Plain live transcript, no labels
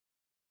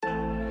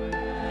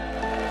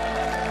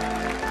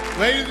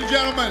Ladies and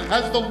gentlemen,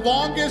 has the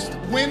longest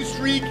win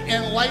streak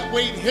in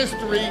lightweight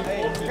history.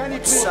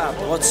 What's up?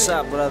 What's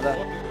up, brother?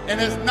 And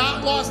has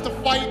not lost a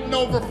fight in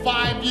over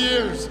 5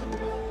 years.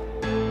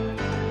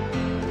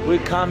 We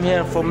come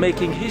here for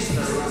making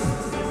history.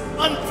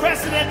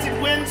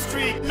 Unprecedented win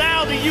streak.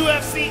 Now the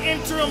UFC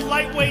interim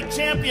lightweight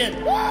champion.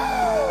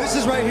 This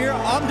is right here.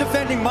 I'm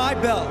defending my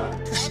belt.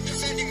 I'm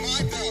defending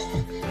my belt.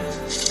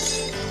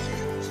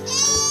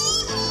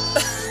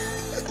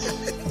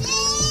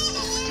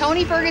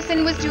 Tony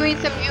Ferguson was doing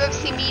some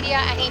UFC media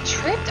and he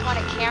tripped on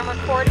a camera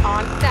cord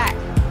on set.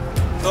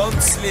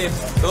 Don't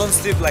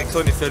sleep like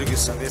Tony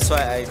Ferguson. That's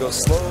why I go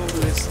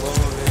slowly.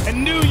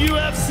 And new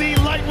UFC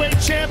lightweight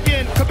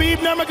champion, Khabib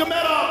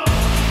Nurmagomedov.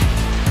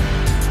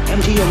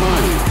 Empty your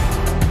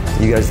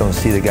mind. You guys don't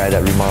see the guy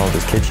that remodeled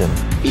his kitchen.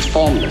 He's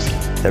formless.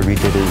 That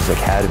redid his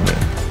academy.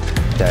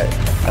 That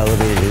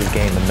elevated his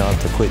game enough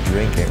to quit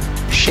drinking.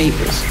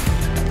 Shapeless.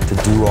 To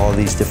do all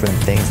these different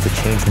things to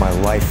change my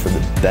life for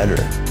the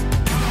better.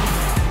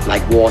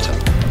 Like water.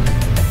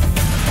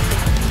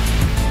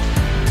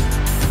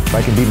 If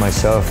I can beat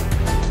myself,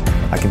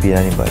 I can beat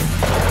anybody.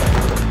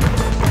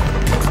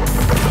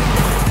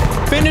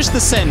 Finish the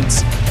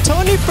sentence.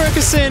 Tony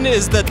Ferguson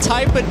is the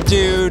type of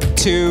dude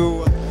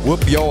to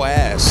whoop your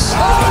ass.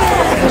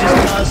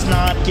 Just does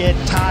not get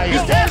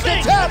tired.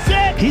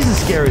 He's the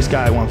scariest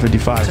guy at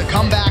 155. To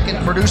come back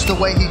and produce the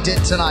way he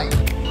did tonight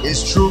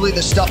is truly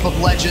the stuff of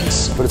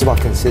legends. But it's about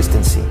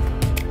consistency.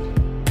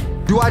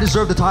 Do I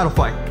deserve the title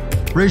fight?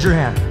 Raise your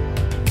hand.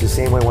 It's the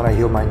same way when I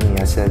healed my knee.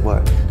 I said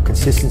what?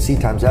 Consistency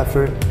times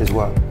effort is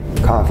what?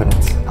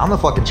 Confidence. I'm the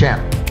fucking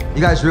champ.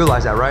 You guys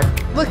realize that, right?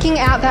 Looking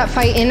at that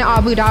fight in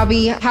Abu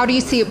Dhabi, how do you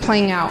see it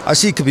playing out? I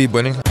see Khabib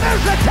winning.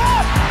 There's the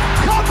tap!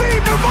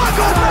 Khabib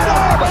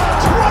Nurmagomedov!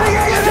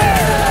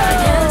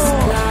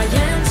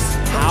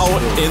 28 how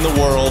in the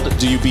world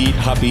do you beat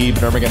Khabib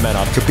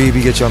Nurmagomedov? Khabib,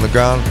 he gets you on the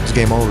ground, it's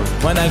game over.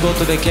 When I go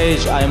to the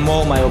cage, I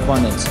maul my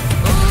opponents.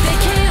 They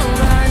can't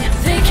run,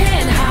 they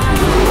can't hide.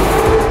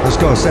 Let's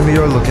go, send me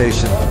your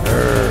location.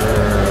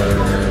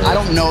 I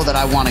don't know that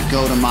I want to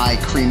go to my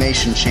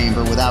cremation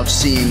chamber without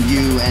seeing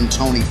you and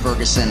Tony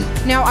Ferguson.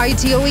 Now,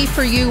 ideally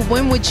for you,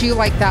 when would you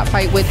like that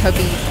fight with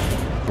Khabib?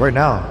 Right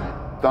now.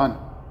 Done.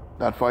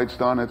 That fight's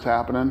done. It's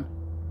happening.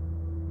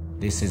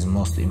 This is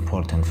most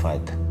important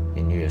fight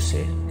in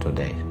UFC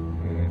today.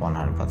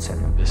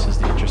 100%. This is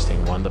the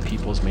interesting one, the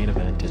people's main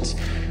event. It's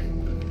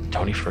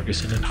Tony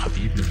Ferguson and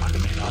Khabib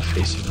Nurmagomedov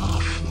facing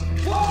off.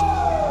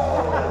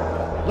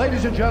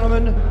 Ladies and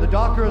gentlemen, the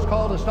doctor has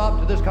called a stop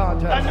to this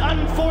contest. An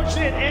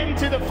unfortunate end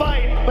to the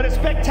fight, but a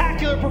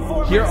spectacular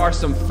performance. Here are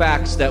some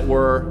facts that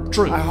were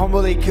true. I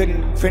humbly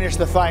couldn't finish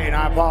the fight, and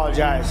I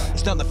apologize.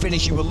 It's not the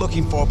finish you were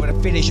looking for, but a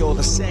finish all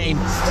the same.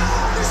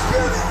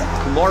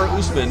 Kamaru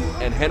Usman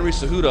and Henry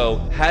Cejudo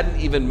hadn't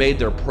even made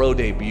their pro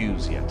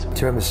debuts yet.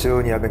 Tiramisu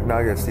and you have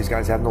McNuggets. These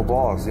guys have no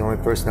balls. The only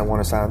person that won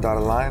a sign on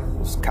dotted line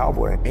was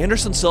Cowboy.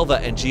 Anderson Silva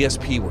and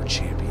GSP were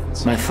champions.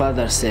 My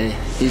father said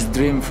his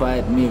dream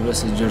fight, me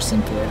versus George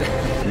St. Pierre.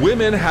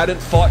 Women hadn't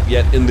fought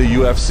yet in the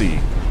UFC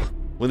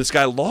when this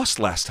guy lost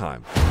last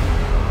time. It's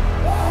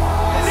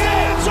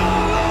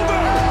all over!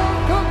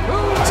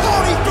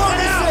 Tony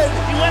Ferguson!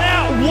 He went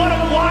out! What a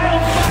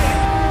wild fight!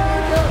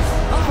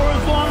 For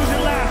as long as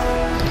it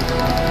lasted.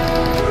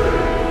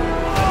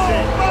 That's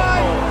it.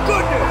 My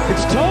goodness!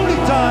 It's Tony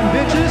time,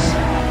 bitches!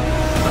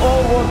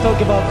 All won't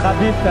talk about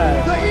Khabib time.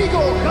 The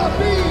Eagle,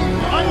 Khabib!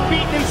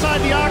 Unbeaten inside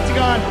the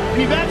octagon,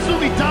 and you've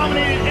absolutely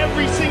dominated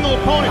every single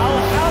opponent.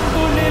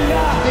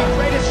 Alhamdulillah! The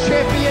greatest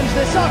champions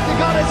this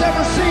octagon has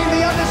ever seen,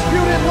 the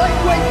undisputed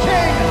lightweight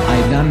king!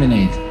 I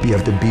dominate. You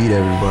have to beat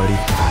everybody.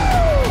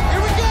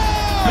 Here we go!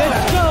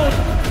 Let's go!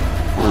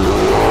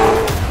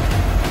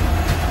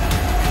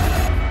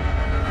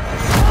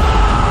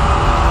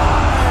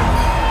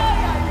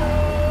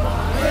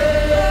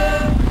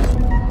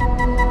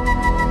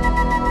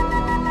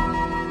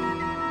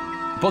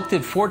 Booked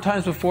it 4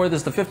 times before, this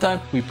is the 5th time.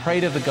 We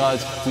pray to the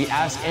gods. We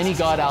ask any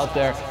god out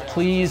there,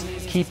 please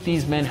keep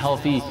these men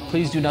healthy.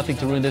 Please do nothing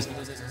to ruin this.